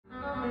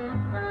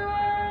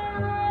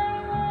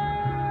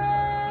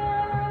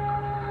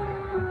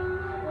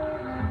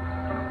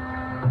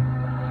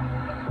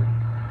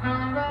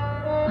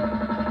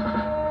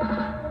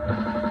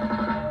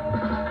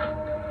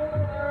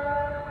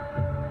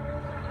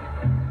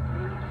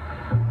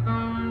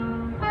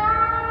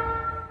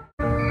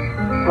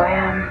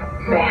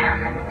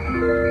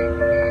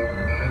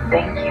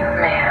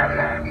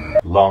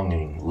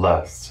Longing,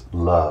 lust,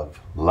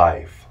 love,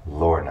 life,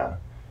 Lorna.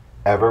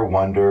 Ever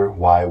wonder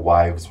why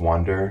wives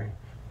wonder?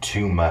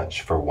 Too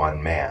much for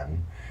one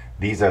man.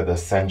 These are the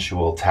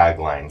sensual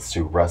taglines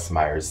to Russ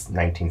Meyer's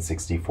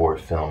 1964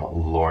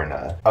 film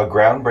Lorna, a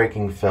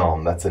groundbreaking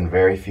film that's in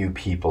very few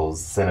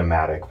people's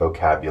cinematic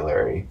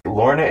vocabulary.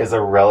 Lorna is a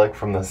relic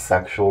from the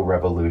sexual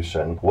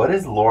revolution. What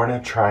is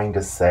Lorna trying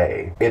to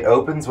say? It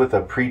opens with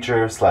a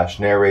preacher slash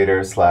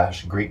narrator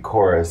slash Greek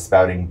chorus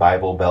spouting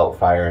Bible belt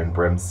fire and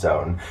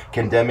brimstone,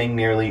 condemning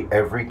nearly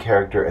every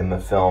character in the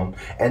film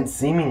and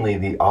seemingly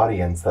the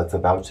audience that's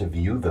about to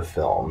view the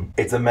film.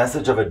 It's a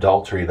message of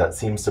adultery that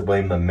seems to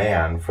blame the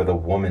man for the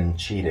woman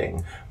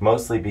cheating,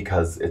 mostly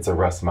because it's a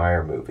Russ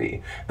Meyer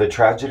movie. The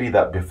tragedy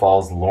that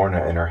befalls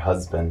Lorna and her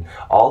husband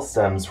all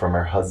stems from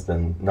her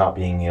husband not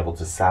being able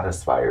to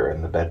satisfy her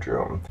in the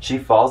bedroom. She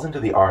falls into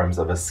the arms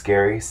of a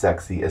scary,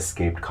 sexy,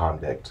 escaped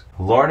convict.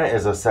 Lorna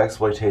is a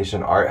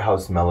sexploitation art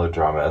house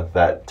melodrama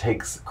that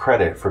takes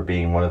credit for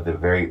being one of the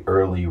very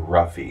early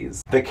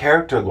roughies. The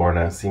character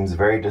Lorna seems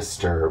very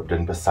disturbed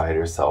and beside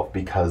herself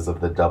because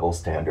of the double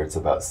standards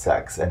about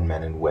sex and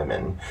men and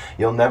women.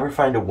 You'll never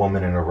find a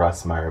woman in a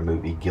Russ Meyer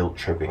movie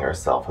guilt-tripping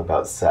herself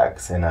about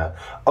sex in a,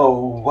 oh,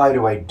 why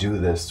do I do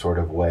this sort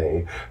of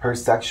way. Her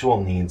sexual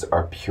needs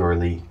are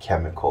purely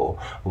chemical.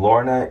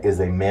 Lorna is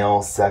a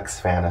male sex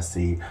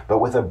fantasy, but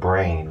with a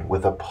brain,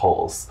 with a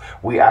pulse.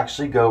 We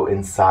actually go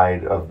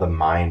inside of the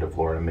mind of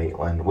Lorna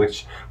Maitland,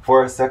 which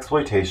for a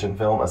sexploitation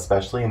film,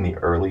 especially in the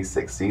early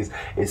 60s,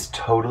 is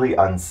totally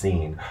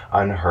unseen,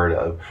 unheard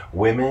of.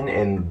 Women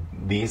in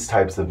these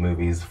types of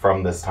movies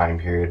from this time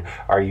period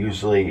are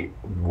usually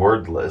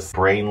wordless,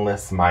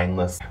 brainless,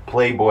 mindless,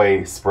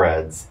 Playboy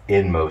spreads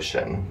in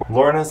motion.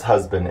 Lorna's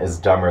husband is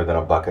dumber than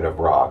a bucket of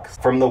rocks.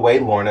 From the way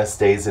Lorna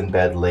stays in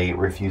bed late,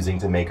 refusing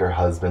to make her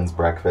husband's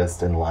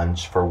breakfast and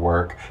lunch for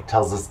work,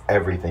 tells us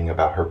everything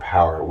about her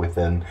power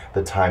within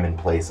the time and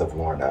place of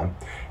Lorna.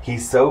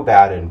 He's so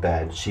bad in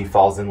bed, she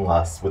falls in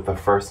lust with the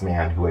first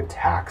man who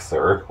attacks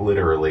her,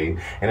 literally,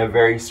 in a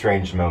very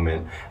strange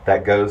moment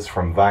that goes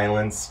from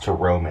violence to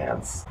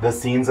romance. The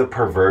scenes of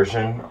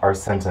perversion are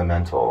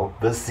sentimental.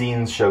 The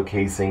scenes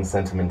showcasing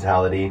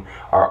sentimentality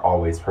are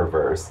always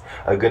perverse.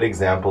 A good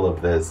example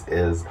of this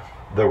is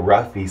the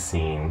roughy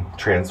scene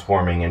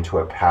transforming into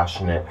a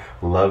passionate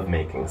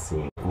lovemaking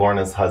scene.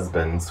 Lorna's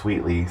husband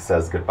sweetly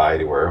says goodbye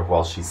to her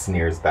while she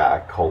sneers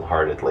back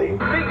cold-heartedly. Be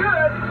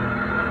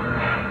good!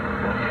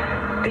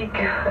 Be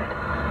good.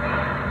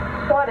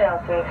 What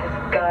else is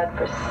this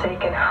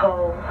God-forsaken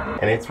hole?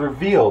 And it's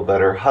revealed that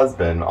her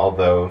husband,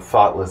 although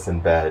thoughtless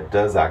in bed,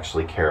 does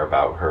actually care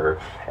about her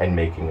and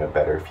making a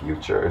better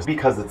future.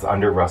 Because it's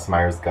under Russ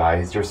Meyer's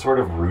guise, you're sort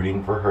of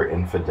rooting for her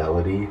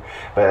infidelity,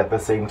 but at the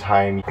same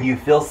time, you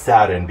feel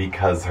saddened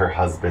because her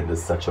husband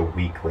is such a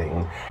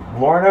weakling.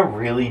 Lorna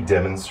really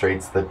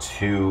demonstrates the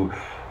two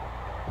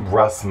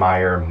Russ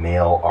Meyer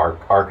male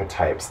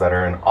archetypes that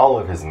are in all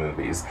of his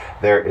movies.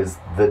 There is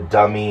the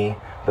dummy,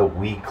 the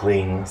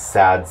weakling,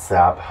 sad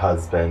sap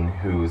husband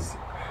who's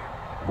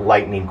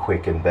lightning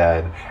quick in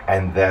bed,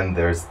 and then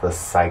there's the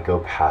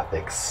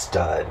psychopathic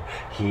stud.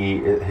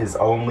 His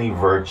only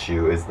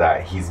virtue is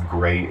that he's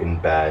great in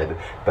bed,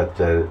 but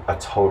a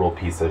total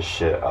piece of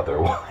shit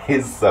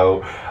otherwise.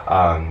 So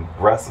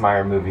Russ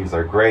Meyer movies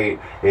are great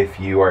if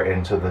you are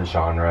into the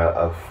genre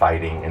of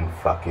fighting and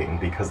fucking,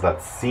 because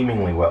that's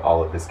seemingly what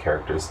all of his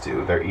characters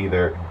do. They're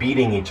either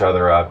beating each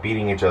other up,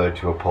 beating each other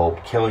to a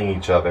pulp, killing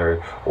each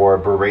other, or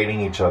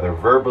berating each other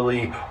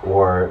verbally,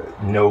 or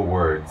no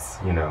words,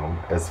 you know,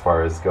 as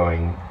far as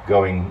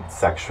going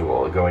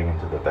sexual, going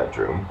into the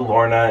bedroom.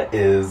 Lorna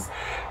is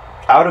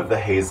out of the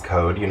Hays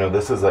Code. You know,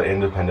 this is an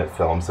independent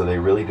film, so they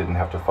really didn't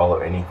have to follow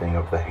anything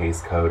of the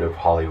Hays Code of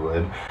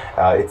Hollywood.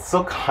 It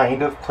still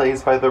kind of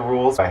plays by the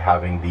rules by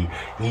having the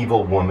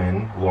evil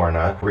woman,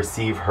 Lorna,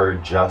 receive her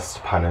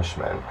just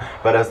punishment.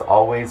 But as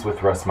always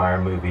with Russ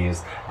Meyer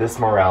movies, this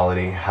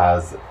morality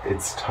has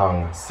its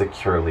tongue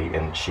securely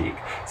in cheek.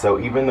 So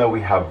even though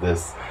we have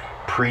this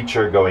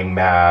preacher going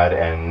mad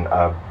and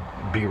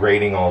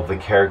berating all of the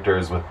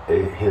characters with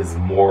his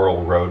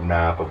moral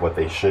roadmap of what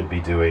they should be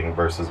doing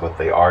versus what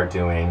they are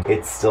doing,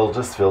 it still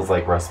just feels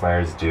like Russ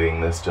Meyer's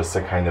doing this just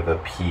to kind of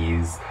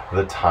appease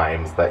the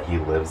times that he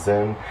lives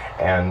in.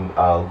 And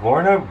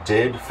Lorna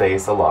did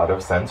face a lot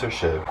of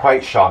censorship,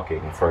 quite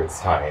shocking for its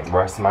time.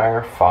 Russ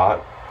Meyer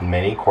fought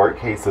many court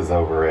cases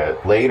over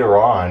it. Later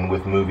on,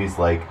 with movies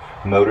like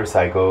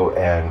Motorcycle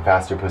and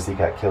Faster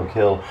Pussycat Kill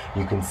Kill,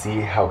 you can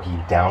see how he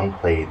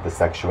downplayed the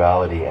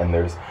sexuality, and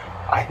there's,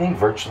 I think,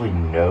 virtually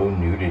no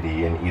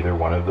nudity in either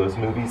one of those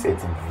movies.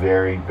 It's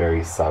very,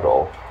 very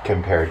subtle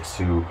compared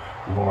to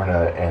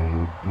Lorna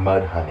and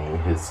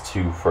Mudhoney, his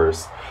two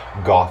first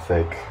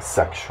Gothic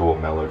sexual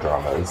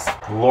melodramas.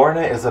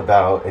 Lorna is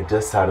about a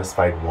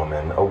dissatisfied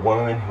woman, a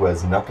woman who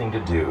has nothing to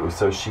do,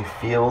 so she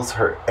feels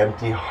her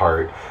empty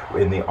heart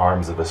in the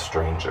arms of a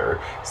stranger.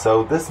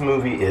 So this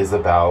movie is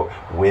about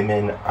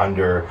women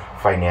under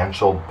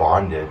financial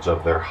bondage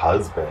of their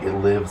husband. It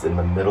lives in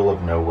the middle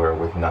of nowhere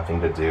with nothing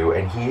to do,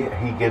 and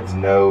he gives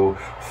no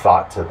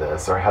thought to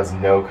this, or has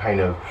no kind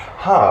of,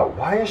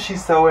 why is she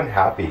so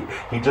unhappy?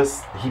 He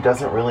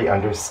doesn't really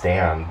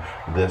understand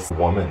this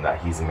woman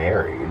that he's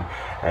married,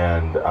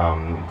 and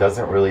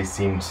doesn't really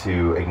seem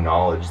to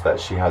acknowledge that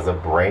she has a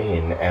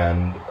brain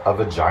and a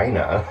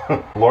vagina.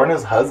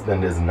 Lorna's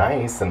husband is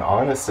nice and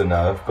honest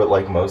enough, but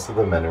like most of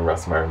the men in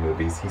Russ Meyer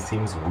movies, he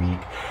seems weak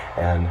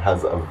and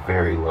has a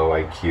very low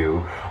IQ.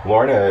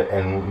 Lorna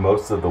and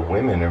most of the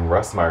women in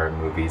Russ Meyer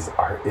movies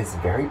is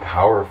very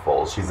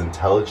powerful. She's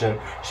intelligent,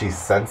 she's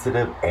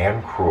sensitive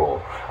and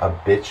cruel. A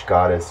bitch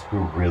goddess who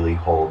really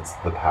holds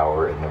the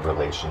power in the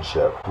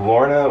relationship.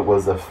 Lorna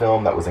was a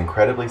film that was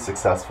incredibly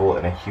successful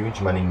and a huge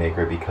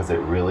moneymaker because it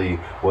really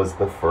was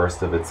the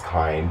first of its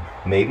kind,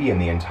 maybe in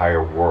the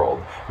entire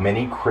world.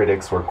 Many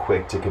critics were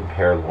quick to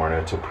compare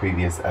Lorna to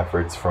previous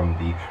efforts from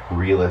the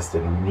realist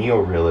and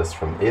neo-realist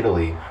from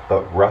Italy,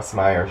 but Russ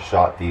Meyer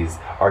shot these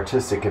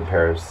artistic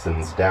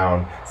comparisons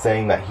down,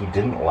 saying that he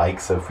didn't like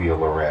Sophia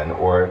Loren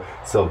or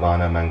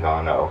Silvana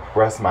Mangano.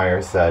 Russ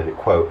Meyer said,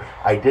 quote,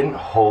 "I didn't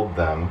hold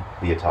them,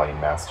 the Italian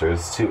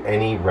masters, to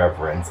any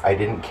reverence. I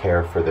didn't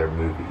care for their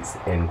movies,"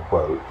 end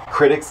quote.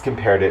 Critics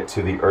compared it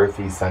to the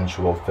earthy,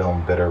 sensual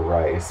film Bitter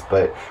Rice,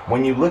 but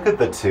when you look at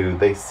the two,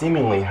 they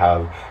seemingly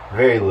have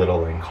very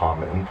little in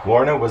common.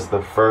 Lorna was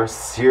the first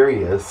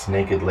serious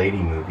naked lady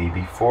movie.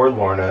 Before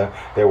Lorna,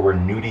 there were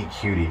Nudie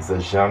Cuties,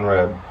 a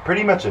genre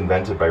pretty much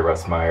invented by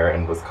Russ Meyer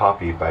and was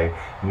copied by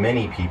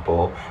many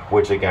people,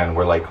 which again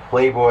were like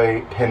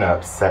Playboy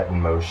pinups set in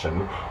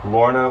motion.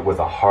 Lorna was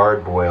a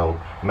hard-boiled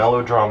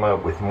melodrama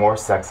with more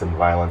sex and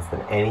violence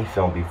than any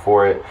film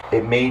before it.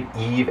 It made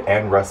Eve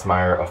and Russ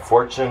Meyer a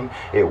fortune.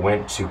 It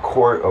went to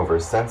court over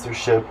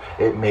censorship.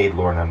 It made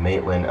Lorna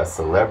Maitland a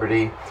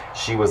celebrity.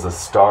 She was a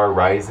star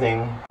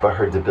rising, but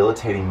her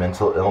debilitating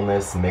mental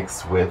illness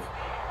mixed with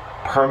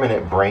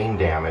permanent brain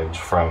damage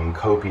from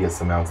copious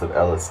amounts of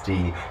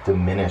LSD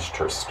diminished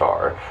her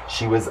star.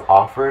 She was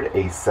offered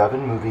a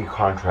 7-movie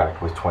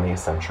contract with 20th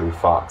Century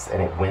Fox,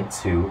 and it went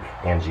to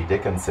Angie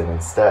Dickinson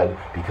instead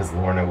because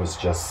Lorna was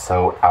just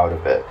so out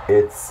of it.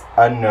 It's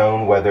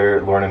unknown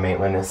whether Lorna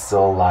Maitland is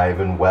still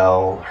alive and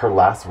well. Her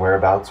last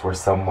whereabouts were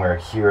somewhere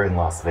here in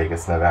Las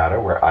Vegas, Nevada,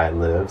 where I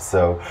live,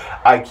 so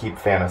I keep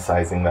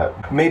fantasizing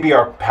that maybe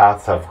our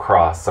paths have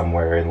crossed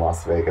somewhere in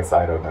Las Vegas.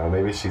 I don't know.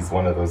 Maybe she's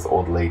one of those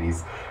old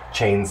ladies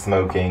chain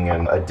smoking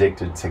and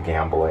addicted to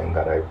gambling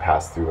that I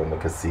passed through in the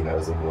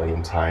casinos a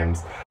million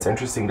times. It's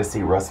interesting to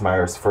see Russ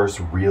Meyer's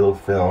first real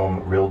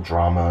film, real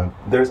drama.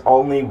 There's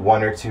only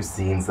 1 or 2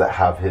 scenes that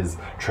have his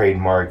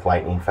trademark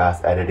lightning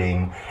fast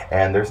editing,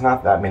 and there's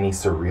not that many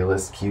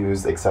surrealist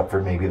cues except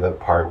for maybe the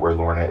part where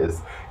Lorna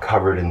is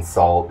covered in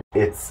salt.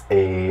 It's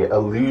a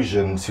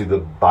allusion to the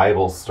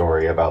Bible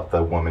story about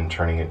the woman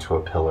turning into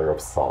a pillar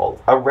of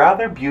salt. A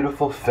rather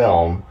beautiful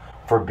film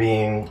for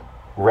being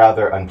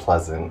rather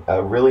unpleasant.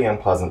 A really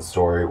unpleasant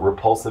story,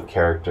 repulsive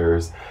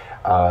characters.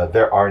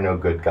 There are no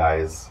good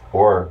guys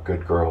or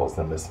good girls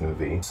in this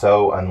movie.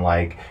 So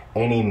unlike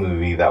any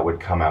movie that would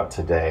come out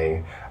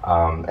today,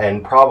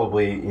 and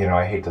probably, you know,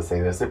 I hate to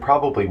say this, it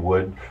probably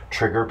would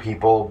trigger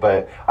people,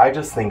 but I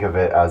just think of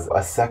it as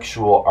a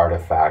sexual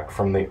artifact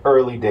from the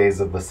early days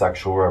of the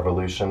sexual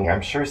revolution.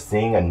 I'm sure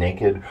seeing a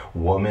naked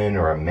woman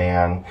or a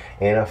man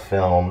in a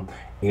film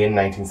in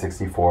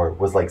 1964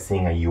 was like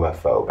seeing a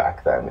UFO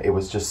back then. It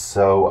was just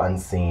so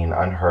unseen,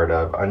 unheard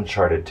of,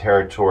 uncharted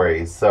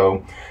territory.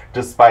 So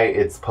despite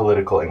its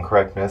political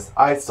incorrectness,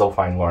 I still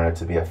find Lorna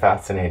to be a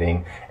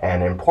fascinating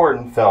and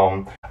important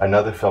film.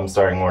 Another film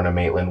starring Lorna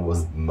Maitland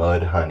was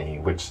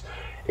Mudhoney, which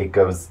it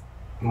goes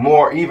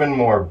even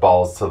more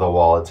balls to the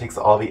wall. It takes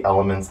all the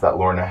elements that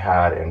Lorna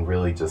had and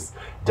really just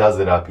does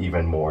it up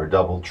even more,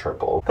 double,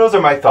 triple. Those are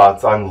my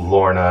thoughts on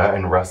Lorna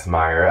and Russ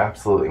Meyer.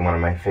 Absolutely one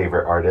of my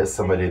favorite artists,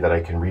 somebody that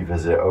I can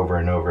revisit over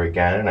and over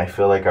again, and I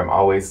feel like I'm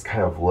always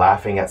kind of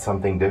laughing at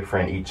something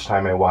different each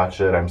time I watch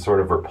it. I'm sort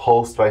of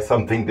repulsed by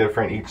something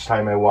different each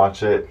time I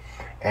watch it.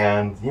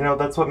 And, you know,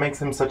 that's what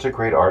makes him such a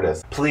great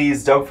artist.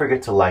 Please don't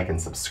forget to like and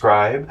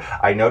subscribe.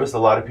 I notice a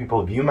lot of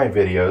people view my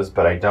videos,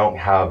 but I don't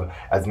have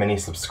as many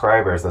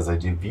subscribers as I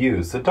do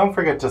views. So don't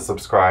forget to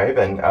subscribe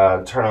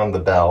and turn on the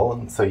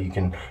bell so you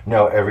can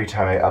know every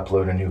time I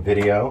upload a new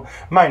video.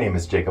 My name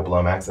is Jacob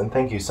Lomax, and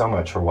thank you so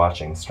much for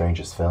watching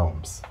Strangest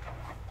Films.